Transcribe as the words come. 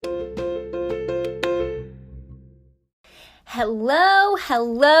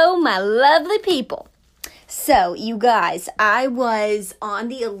Hello, my lovely people. So, you guys, I was on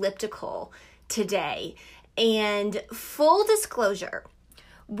the elliptical today, and full disclosure,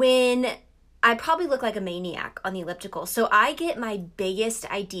 when I probably look like a maniac on the elliptical, so I get my biggest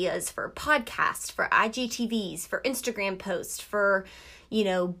ideas for podcasts, for IGTVs, for Instagram posts, for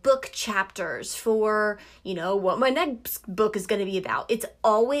book chapters, for, what my next book is going to be about. It's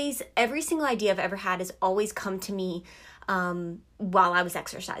always, every single idea I've ever had has always come to me while I was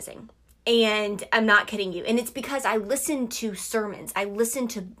exercising. And I'm not kidding you. And it's because I listen to sermons. I listen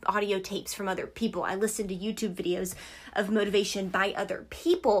to audio tapes from other people. I listen to YouTube videos of motivation by other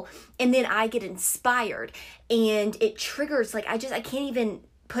people. And then I get inspired. And it triggers, I can't even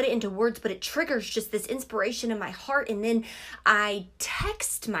put it into words, but it triggers just this inspiration in my heart. And then I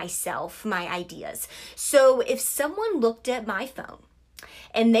text myself my ideas. So if someone looked at my phone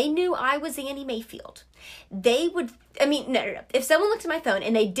and they knew I was Annie Mayfield, they would, no. If someone looked at my phone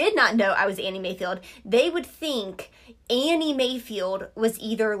and they did not know I was Annie Mayfield, they would think Annie Mayfield was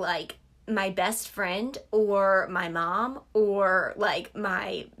either my best friend or my mom or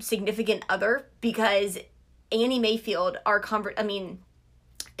my significant other, because Annie Mayfield,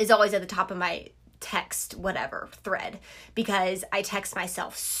 is always at the top of my text thread, because I text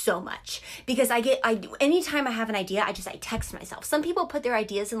myself so much, because anytime I have an idea, I text myself. Some people put their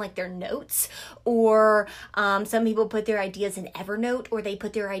ideas in their notes, or some people put their ideas in Evernote, or they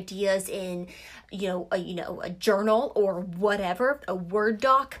put their ideas in a journal or whatever, a Word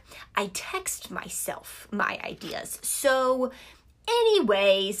doc. I text myself my ideas. So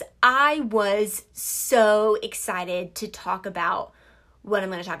anyways, I was so excited to talk about what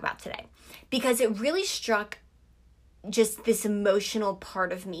I'm going to talk about today, because it really struck just this emotional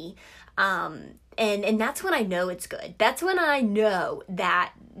part of me. And that's when I know it's good. That's when I know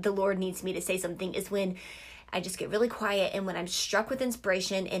that the Lord needs me to say something, is when I just get really quiet, and when I'm struck with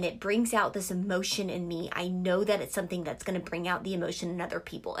inspiration and it brings out this emotion in me, I know that it's something that's going to bring out the emotion in other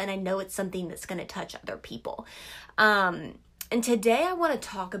people. And I know it's something that's going to touch other people. And today I want to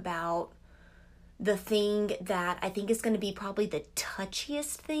talk about the thing that I think is going to be probably the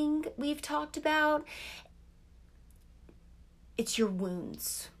touchiest thing we've talked about. It's your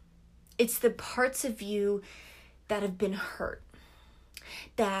wounds. It's the parts of you that have been hurt,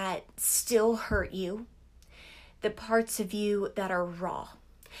 that still hurt you. The parts of you that are raw,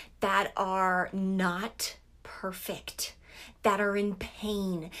 that are not perfect, that are in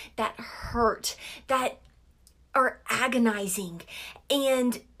pain, that hurt, that are agonizing,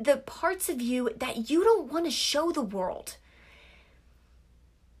 and the parts of you that you don't want to show the world.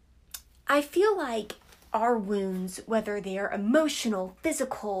 I feel like our wounds, whether they're emotional,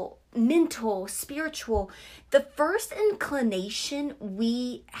 physical, mental, spiritual, the first inclination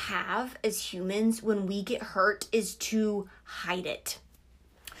we have as humans when we get hurt is to hide it.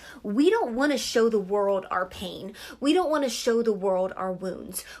 We don't want to show the world our pain. We don't want to show the world our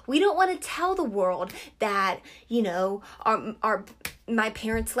wounds. We don't want to tell the world that, my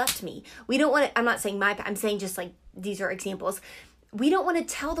parents left me. We don't want to, I'm not saying I'm saying just these are examples. We don't want to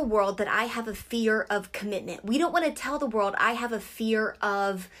tell the world that I have a fear of commitment. We don't want to tell the world I have a fear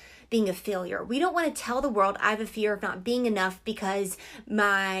of being a failure. We don't want to tell the world I have a fear of not being enough because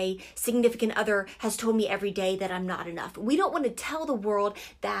my significant other has told me every day that I'm not enough. We don't want to tell the world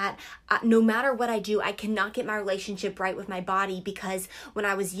that no matter what I do, I cannot get my relationship right with my body, because when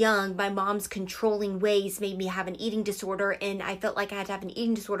I was young, my mom's controlling ways made me have an eating disorder, and I felt like I had to have an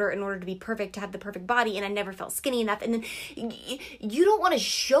eating disorder in order to be perfect, to have the perfect body, and I never felt skinny enough. And then you don't want to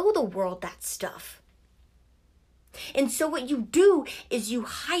show the world that stuff. And so what you do is you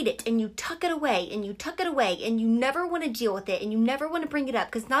hide it, and you tuck it away, and you tuck it away, and you never want to deal with it, and you never want to bring it up,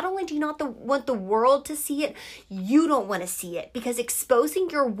 because not only do you not want the world to see it, you don't want to see it, because exposing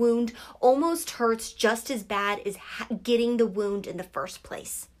your wound almost hurts just as bad as getting the wound in the first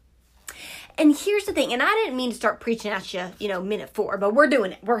place. And here's the thing, and I didn't mean to start preaching at you, minute 4, but we're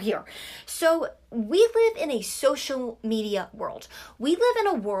doing it. We're here. So we live in a social media world. We live in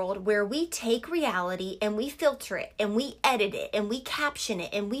a world where we take reality and we filter it, and we edit it, and we caption it,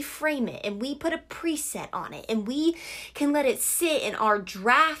 and we frame it, and we put a preset on it, and we can let it sit in our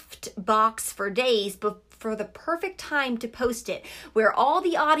draft box for days for the perfect time to post it, where all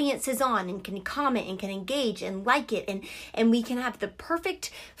the audience is on and can comment and can engage and like it, and we can have the perfect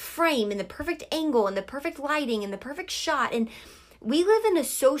frame and the perfect angle and the perfect lighting and the perfect shot. And we live in a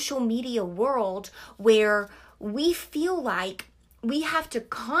social media world where we feel like we have to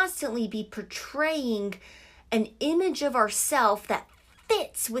constantly be portraying an image of ourselves that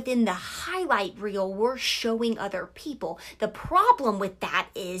fits within the highlight reel we're showing other people. The problem with that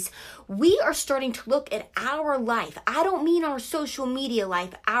is we are starting to look at our life. I don't mean our social media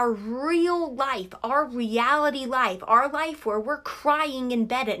life, our real life, our reality life, our life where we're crying in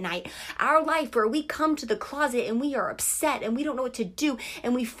bed at night, our life where we come to the closet and we are upset and we don't know what to do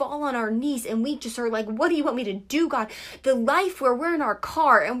and we fall on our knees and we just are like, what do you want me to do, God? The life where we're in our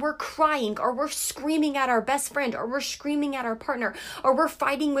car and we're crying, or we're screaming at our best friend, or we're screaming at our partner, or we're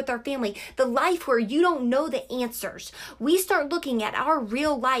fighting with our family. The life where you don't know the answers. We start looking at our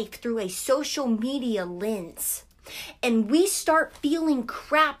real life through a social media lens. And we start feeling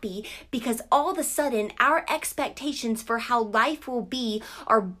crappy because all of a sudden our expectations for how life will be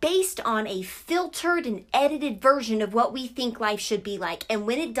are based on a filtered and edited version of what we think life should be like. And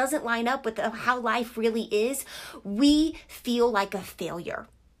when it doesn't line up with how life really is, we feel like a failure.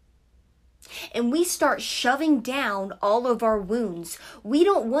 And we start shoving down all of our wounds. We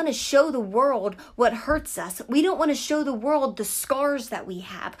don't want to show the world what hurts us. We don't want to show the world the scars that we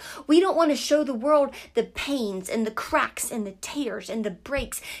have. We don't want to show the world the pains and the cracks and the tears and the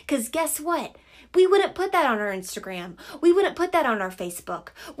breaks. Because guess what? We wouldn't put that on our Instagram. We wouldn't put that on our Facebook.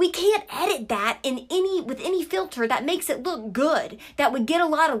 We can't edit that with any filter that makes it look good, that would get a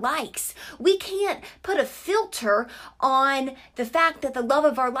lot of likes. We can't put a filter on the fact that the love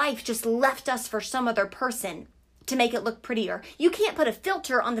of our life just left us for some other person to make it look prettier. You can't put a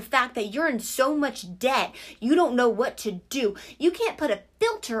filter on the fact that you're in so much debt, you don't know what to do. You can't put a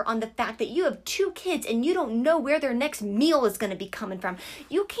filter on the fact that you have 2 kids and you don't know where their next meal is going to be coming from.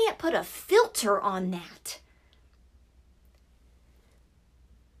 You can't put a filter on that.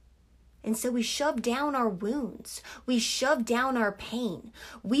 And so we shove down our wounds. We shove down our pain.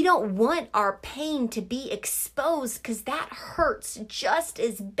 We don't want our pain to be exposed because that hurts just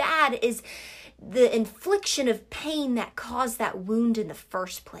as bad as the infliction of pain that caused that wound in the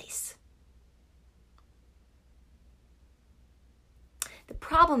first place. The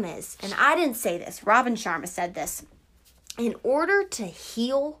problem is, and I didn't say this, Robin Sharma said this, in order to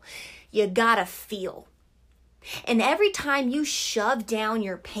heal, you gotta feel. And every time you shove down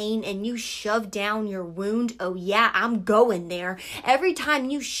your pain and you shove down your wound, oh yeah, I'm going there. Every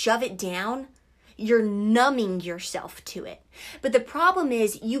time you shove it down, you're numbing yourself to it. But the problem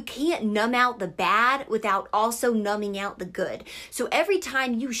is you can't numb out the bad without also numbing out the good. So every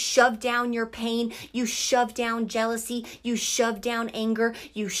time you shove down your pain, you shove down jealousy, you shove down anger,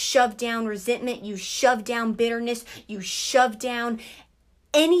 you shove down resentment, you shove down bitterness, you shove down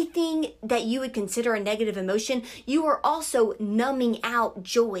anything that you would consider a negative emotion, you are also numbing out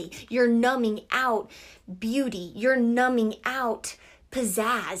joy. You're numbing out beauty. You're numbing out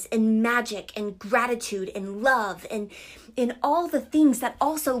pizzazz and magic and gratitude and love and all the things that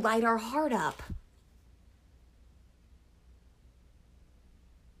also light our heart up.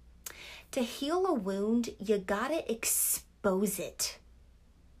 To heal a wound, you gotta expose it.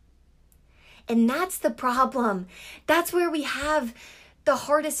 And that's the problem. That's where we have the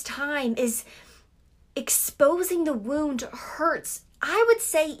hardest time, is exposing the wound hurts. I would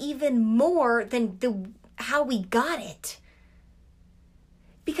say even more than how we got it.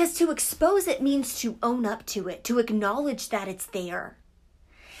 Because to expose it means to own up to it, to acknowledge that it's there.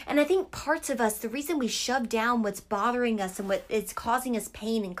 And I think parts of us, the reason we shove down what's bothering us and what is causing us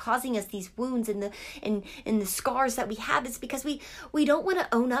pain and causing us these wounds and the scars that we have, is because we don't want to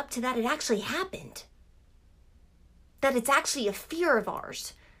own up to that it actually happened. That it's actually a fear of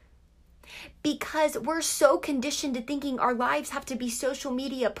ours. Because we're so conditioned to thinking our lives have to be social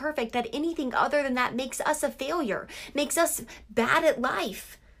media perfect that anything other than that makes us a failure, makes us bad at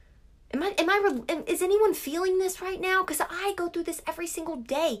life. Is anyone feeling this right now? Because I go through this every single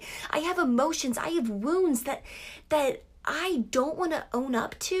day. I have emotions, I have wounds that I don't want to own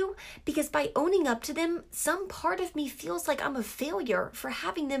up to, because by owning up to them, some part of me feels like I'm a failure for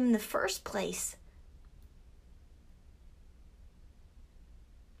having them in the first place.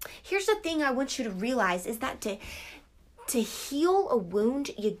 Here's the thing I want you to realize is that to heal a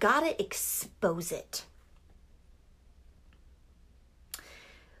wound, you gotta expose it.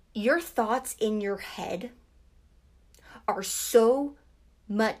 Your thoughts in your head are so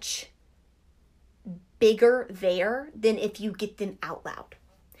much bigger there than if you get them out loud.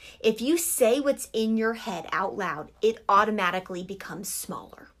 If you say what's in your head out loud, it automatically becomes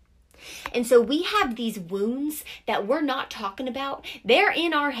smaller. And so we have these wounds that we're not talking about. They're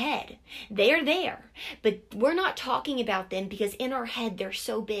in our head. They're there. But we're not talking about them because in our head they're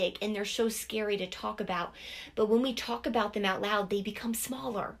so big and they're so scary to talk about. But when we talk about them out loud, they become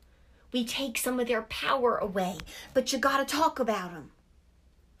smaller. We take some of their power away. But you got to talk about them.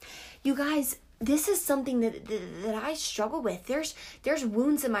 You guys, this is something that I struggle with. There's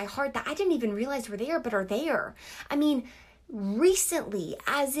wounds in my heart that I didn't even realize were there, but are there. I mean, recently,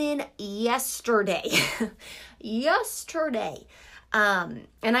 as in yesterday, and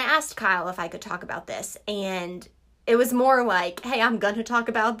I asked Kyle if I could talk about this, and it was more like, hey, I'm going to talk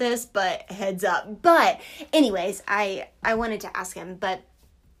about this, but heads up. But anyways, I wanted to ask him, but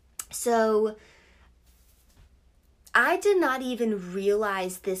so I did not even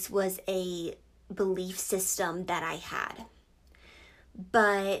realize this was a belief system that I had.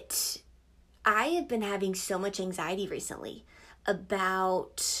 But I have been having so much anxiety recently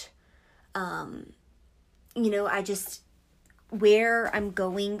about, where I'm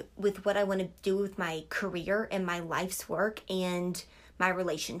going with what I want to do with my career and my life's work and my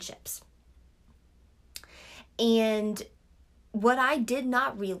relationships. And what I did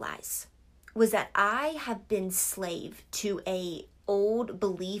not realize was that I have been slave to a old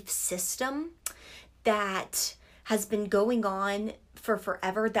belief system that has been going on for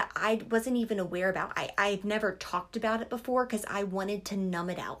forever that I wasn't even aware about. I've never talked about it before because I wanted to numb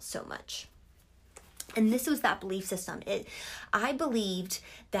it out so much. And this was that belief system. I believed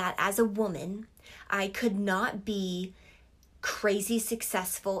that as a woman, I could not be crazy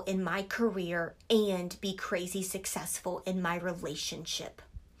successful in my career and be crazy successful in my relationship.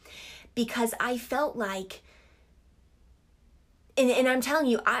 Because I felt like, and I'm telling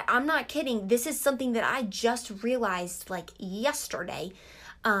you, I'm not kidding. This is something that I just realized like yesterday.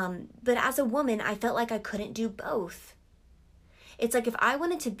 But as a woman, I felt like I couldn't do both. It's like if I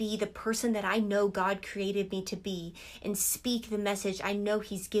wanted to be the person that I know God created me to be and speak the message I know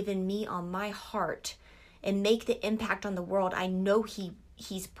He's given me on my heart and make the impact on the world I know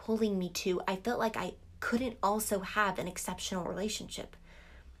He's pulling me to, I felt like I couldn't also have an exceptional relationship.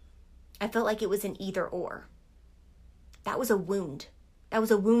 I felt like it was an either or. That was a wound. That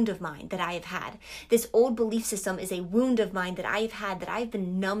was a wound of mine that I have had. This old belief system is a wound of mine that I have had that I've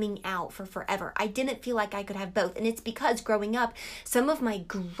been numbing out for forever. I didn't feel like I could have both. And it's because growing up, some of my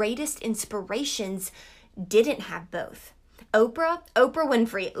greatest inspirations didn't have both. Oprah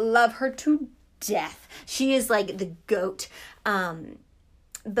Winfrey, love her to death. She is like the GOAT.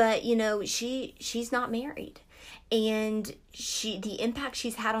 But she's not married. And the impact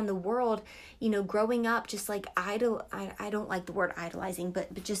she's had on the world, growing up, just like I don't like the word idolizing,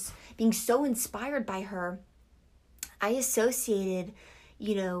 but just being so inspired by her, I associated,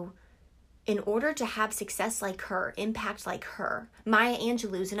 in order to have success like her, impact like her, Maya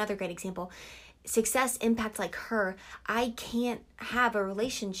Angelou is another great example, success, impact like her, I can't have a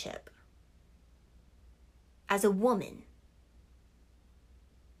relationship as a woman.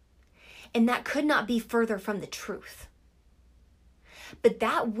 And that could not be further from the truth. But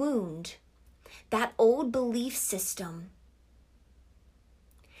that wound, that old belief system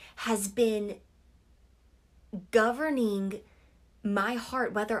has been governing my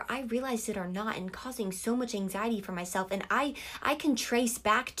heart, whether I realized it or not, and causing so much anxiety for myself. And I can trace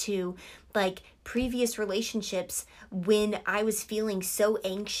back to like previous relationships when I was feeling so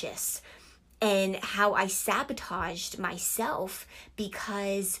anxious and how I sabotaged myself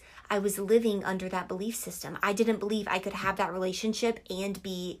because I was living under that belief system. I didn't believe I could have that relationship and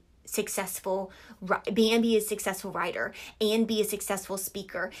be successful, and be a successful writer, and be a successful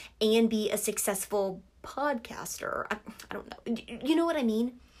speaker, and be a successful podcaster. I don't know. You know what I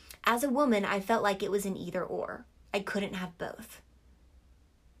mean? As a woman, I felt like it was an either or. I couldn't have both.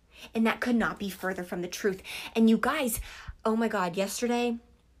 And that could not be further from the truth. And you guys, oh my God, yesterday,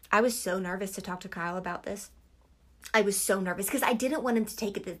 I was so nervous to talk to Kyle about this. I was so nervous because I didn't want him to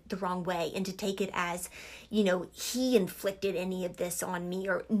take it the wrong way and to take it as, he inflicted any of this on me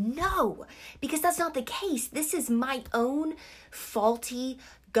or no, because that's not the case. This is my own faulty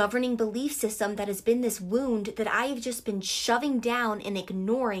governing belief system that has been this wound that I have just been shoving down and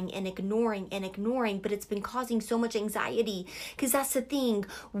ignoring, but it's been causing so much anxiety because that's the thing.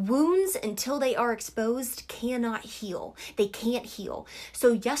 Wounds, until they are exposed, cannot heal. They can't heal.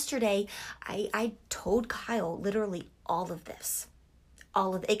 So yesterday, I told Kyle literally all of this.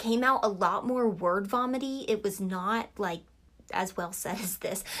 It came out a lot more word vomity. It was not like as well said as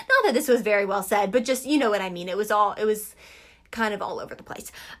this. Not that this was very well said, but just, you know what I mean. It was kind of all over the place.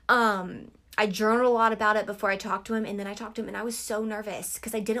 I journaled a lot about it before I talked to him, and then I talked to him, and I was so nervous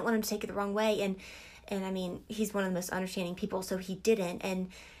because I didn't want him to take it the wrong way, and I mean, he's one of the most understanding people, so he didn't, and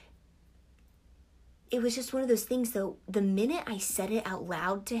it was just one of those things, though. The minute I said it out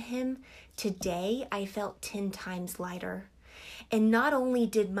loud to him today, I felt 10 times lighter, and not only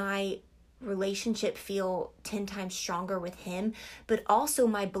did my relationship feel 10 times stronger with him, but also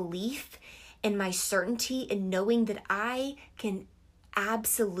my belief and my certainty in knowing that I can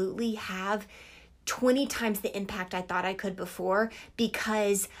absolutely have 20 times the impact I thought I could before,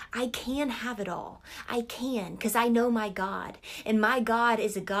 because I can have it all. I can, because I know my God. And my God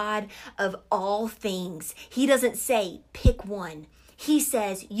is a God of all things. He doesn't say, pick one. He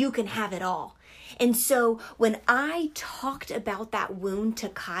says, you can have it all. And so when I talked about that wound to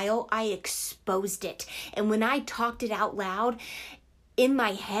Kyle, I exposed it. And when I talked it out loud, in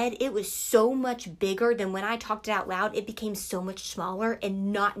my head, it was so much bigger than when I talked it out loud. It became so much smaller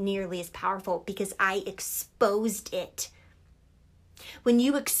and not nearly as powerful because I exposed it. When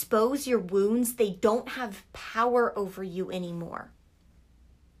you expose your wounds, they don't have power over you anymore.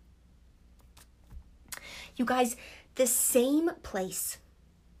 You guys, the same place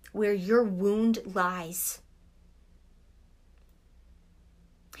where your wound lies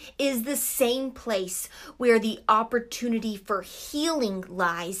is the same place where the opportunity for healing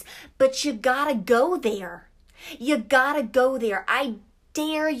lies, but you gotta go there. You gotta go there. I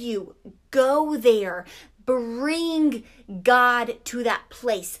dare you, go there. Bring God to that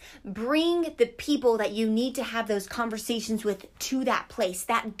place. Bring the people that you need to have those conversations with to that place,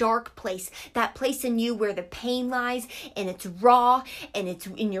 that dark place, that place in you where the pain lies and it's raw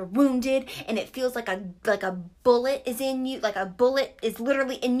and you're wounded and it feels like a bullet is in you, like a bullet is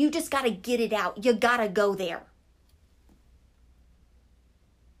literally, and you just got to get it out. You got to go there.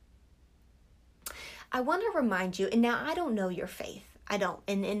 I want to remind you, and now I don't know your faith. I don't.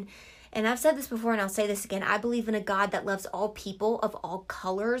 And I've said this before and I'll say this again. I believe in a God that loves all people of all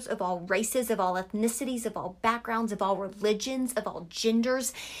colors, of all races, of all ethnicities, of all backgrounds, of all religions, of all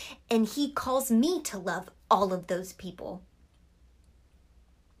genders. And he calls me to love all of those people.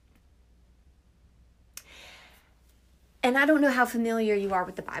 And I don't know how familiar you are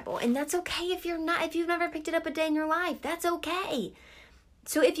with the Bible. And that's okay if you're not, if you've never picked it up a day in your life. That's okay.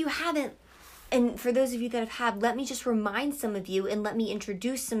 So if you haven't, and for those of you that have, let me just remind some of you and let me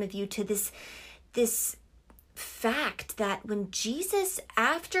introduce some of you to this fact that when Jesus,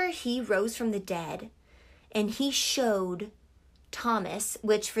 after he rose from the dead and he showed Thomas,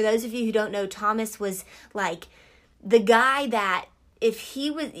 which for those of you who don't know, Thomas was like the guy that if he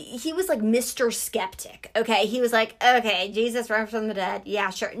was like Mr. Skeptic, okay? He was like, okay, Jesus rose from the dead. Yeah,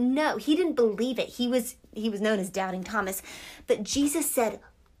 sure. No, he didn't believe it. He was known as Doubting Thomas. But Jesus said,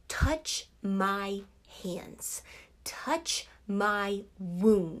 touch my hands, touch my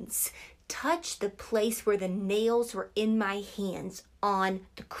wounds, touch the place where the nails were in my hands on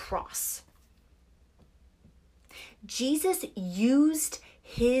the cross. Jesus used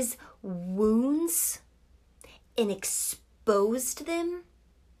his wounds and exposed them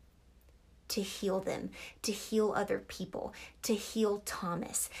to heal other people, to heal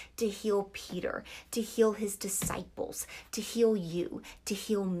Thomas, to heal Peter, to heal his disciples, to heal you, to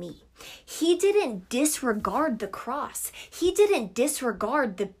heal me. He didn't disregard the cross. He didn't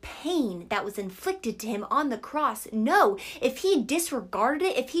disregard the pain that was inflicted to him on the cross. No, if he disregarded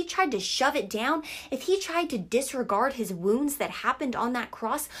it, if he tried to shove it down, if he tried to disregard his wounds that happened on that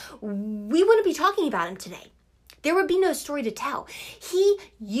cross, we wouldn't be talking about him today. There would be no story to tell. He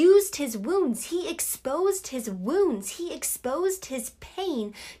used his wounds. He exposed his wounds. He exposed his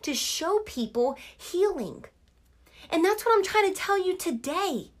pain to show people healing. And that's what I'm trying to tell you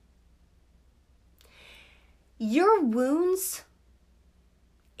today. Your wounds,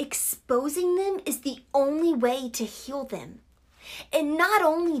 exposing them is the only way to heal them. And not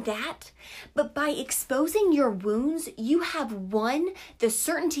only that, but by exposing your wounds, you have one, the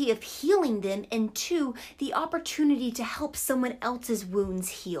certainty of healing them, and two, the opportunity to help someone else's wounds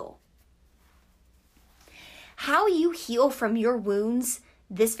heal. How you heal from your wounds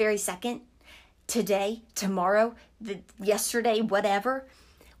this very second, today, tomorrow, yesterday, whatever,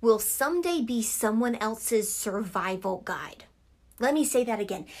 will someday be someone else's survival guide. Let me say that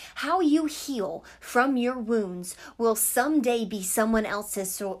again. How you heal from your wounds will someday be someone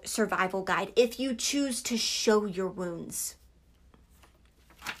else's survival guide if you choose to show your wounds.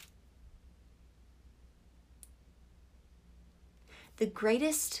 The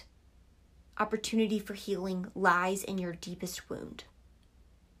greatest opportunity for healing lies in your deepest wound.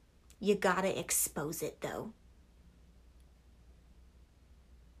 You gotta expose it though.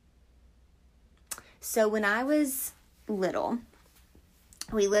 So when I was little,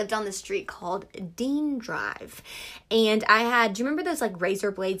 we lived on the street called Dean Drive. And I had, do you remember those like razor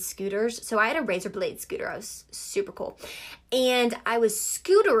blade scooters? So I had a razor blade scooter. I was super cool. And I was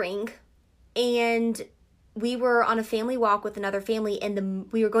scootering and we were on a family walk with another family, and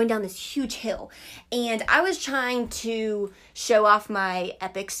we were going down this huge hill, and I was trying to show off my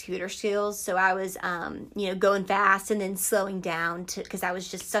epic scooter skills. So I was, going fast and then slowing down because I was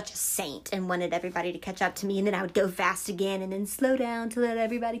just such a saint and wanted everybody to catch up to me. And then I would go fast again and then slow down to let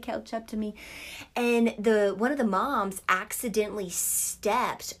everybody catch up to me. And one of the moms accidentally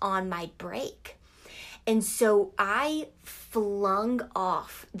stepped on my brake. And so I flung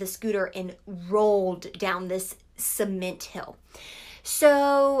off the scooter and rolled down this cement hill.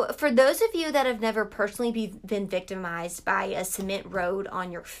 So for those of you that have never personally been victimized by a cement road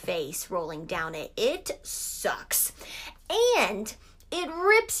on your face rolling down it, it sucks. And it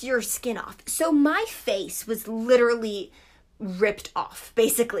rips your skin off. So my face was literally ripped off,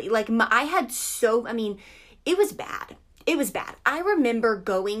 basically. Like it was bad. It was bad. I remember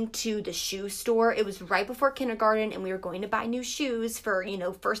going to the shoe store. It was right before kindergarten, and we were going to buy new shoes for,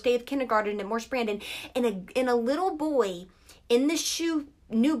 first day of kindergarten at Morse Brandon. And a little boy in the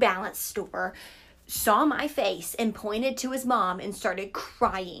New Balance store saw my face and pointed to his mom and started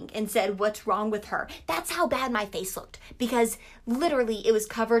crying and said, "What's wrong with her?" That's how bad my face looked, because literally it was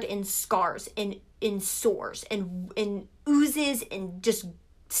covered in scars and in sores and in oozes and just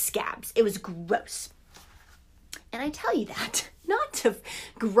scabs. It was gross. And I tell you that not to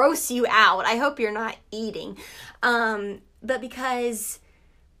gross you out. I hope you're not eating. But because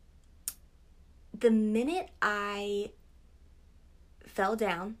the minute I fell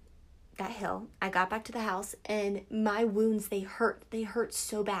down that hill, I got back to the house, and my wounds, they hurt. They hurt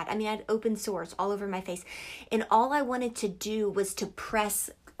so bad. I had open sores all over my face. And all I wanted to do was to press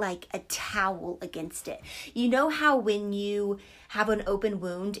like a towel against it. You know how when you have an open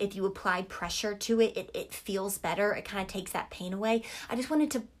wound, if you apply pressure to it, it feels better. It kind of takes that pain away. I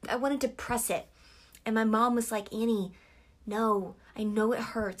wanted to press it. And my mom was like, "Annie, no, I know it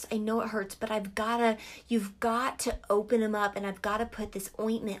hurts, but you've got to open them up, and I've got to put this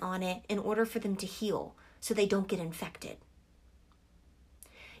ointment on it in order for them to heal so they don't get infected.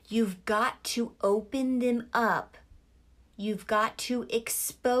 You've got to open them up. You've got to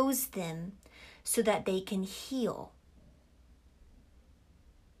expose them so that they can heal.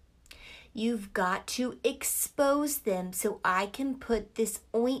 You've got to expose them so I can put this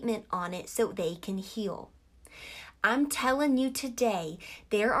ointment on it so they can heal." I'm telling you today,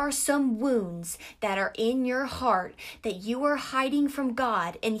 there are some wounds that are in your heart that you are hiding from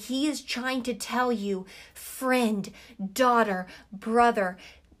God, and He is trying to tell you, friend, daughter, daughter,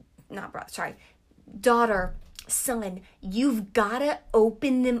 son, you've got to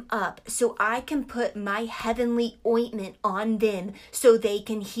open them up so I can put my heavenly ointment on them so they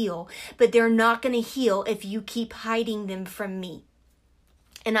can heal. But they're not going to heal if you keep hiding them from me.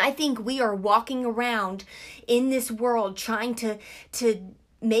 And I think we are walking around in this world trying to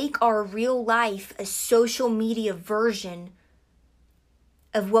make our real life a social media version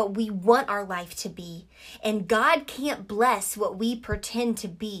of what we want our life to be. And God can't bless what we pretend to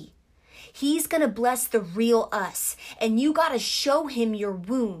be. He's going to bless the real us. And you got to show Him your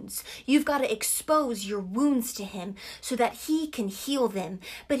wounds. You've got to expose your wounds to Him so that He can heal them.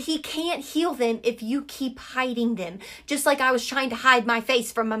 But He can't heal them if you keep hiding them. Just like I was trying to hide my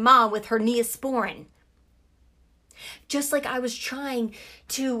face from my mom with her Neosporin. Just like I was trying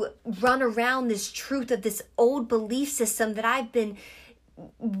to run around this truth of this old belief system that I've been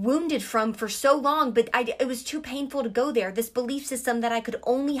wounded from for so long, but it was too painful to go there. This belief system that I could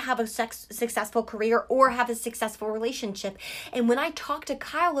only have a successful career or have a successful relationship. And when I talked to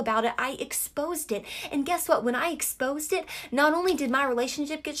Kyle about it, I exposed it. And guess what? When I exposed it, not only did my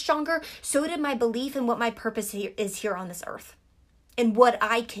relationship get stronger, so did my belief in what my purpose is here on this earth and what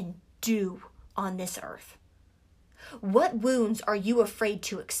I can do on this earth. What wounds are you afraid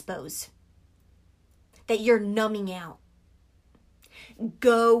to expose that you're numbing out?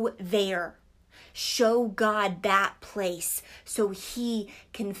 Go there. Show God that place so He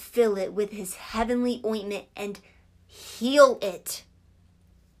can fill it with His heavenly ointment and heal it.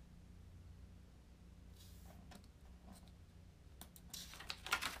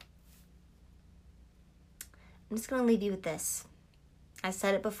 I'm just going to leave you with this. I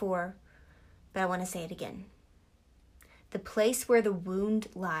said it before, but I want to say it again. The place where the wound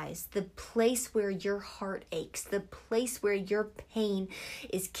lies, the place where your heart aches, the place where your pain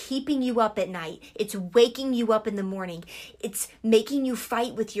is keeping you up at night. It's waking you up in the morning. It's making you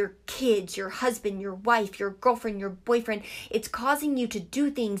fight with your kids, your husband, your wife, your girlfriend, your boyfriend. It's causing you to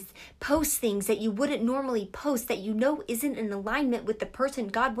do things, post things that you wouldn't normally post, that you know isn't in alignment with the person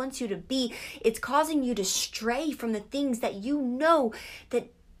God wants you to be. It's causing you to stray from the things that you know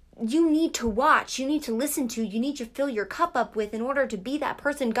that you need to watch, you need to listen to, you need to fill your cup up with in order to be that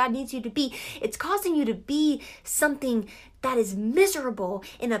person God needs you to be. It's causing you to be something that is miserable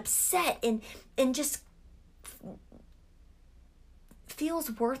and upset and just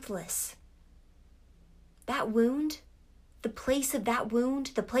feels worthless. That wound, the place of that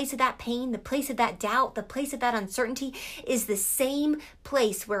wound, the place of that pain, the place of that doubt, the place of that uncertainty is the same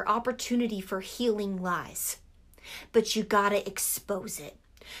place where opportunity for healing lies. But you gotta expose it.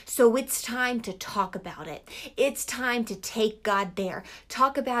 So it's time to talk about it. It's time to take God there.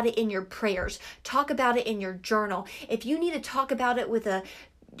 Talk about it in your prayers. Talk about it in your journal. If you need to talk about it with a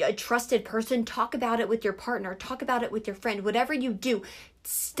trusted person, talk about it with your partner. Talk about it with your friend. Whatever you do,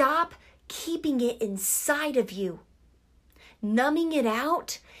 stop keeping it inside of you. Numbing it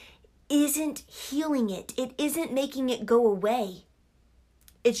out isn't healing it. It isn't making it go away.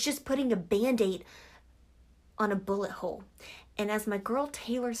 It's just putting a Band-Aid on a bullet hole. And as my girl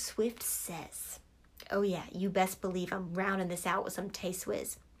Taylor Swift says, oh yeah, you best believe I'm rounding this out with some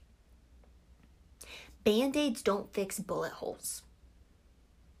Tay-Swizz. Band-Aids don't fix bullet holes.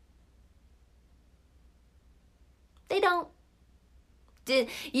 They don't.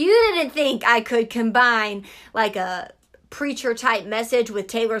 You didn't think I could combine like a preacher type message with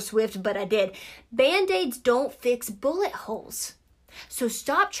Taylor Swift, but I did. Band-Aids don't fix bullet holes. So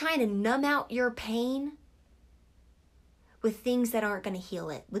stop trying to numb out your pain with things that aren't going to heal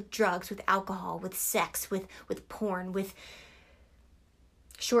it, with drugs, with alcohol, with sex, with porn, with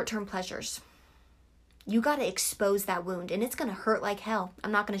short-term pleasures. You got to expose that wound, and it's going to hurt like hell.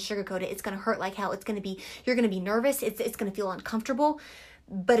 I'm not going to sugarcoat it. It's going to hurt like hell. You're going to be nervous. It's going to feel uncomfortable,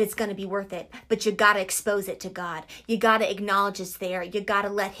 but it's going to be worth it. But you got to expose it to God. You got to acknowledge it's there. You got to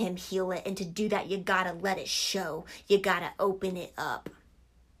let him heal it. And to do that, you got to let it show. You got to open it up.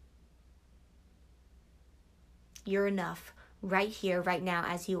 You're enough right here, right now,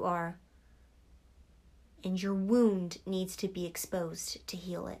 as you are. And your wound needs to be exposed to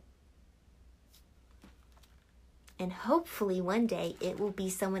heal it. And hopefully one day it will be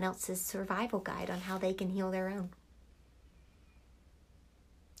someone else's survival guide on how they can heal their own.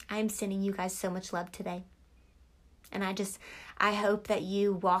 I'm sending you guys so much love today. And I hope that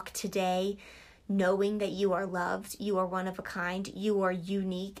you walk today knowing that you are loved, you are one of a kind, you are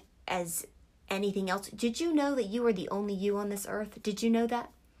unique as anything else. Did you know that you are the only you on this earth? Did you know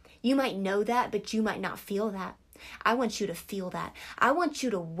that? You might know that, but you might not feel that. I want you to feel that. I want you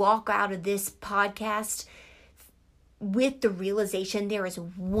to walk out of this podcast with the realization there is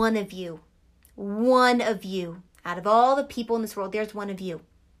one of you. One of you. Out of all the people in this world, there's one of you.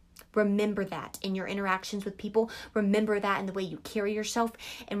 Remember that in your interactions with people. Remember that in the way you carry yourself.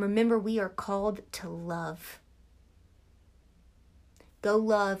 And remember, we are called to love. Go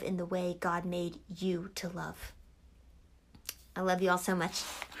love in the way God made you to love. I love you all so much.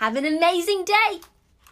 Have an amazing day.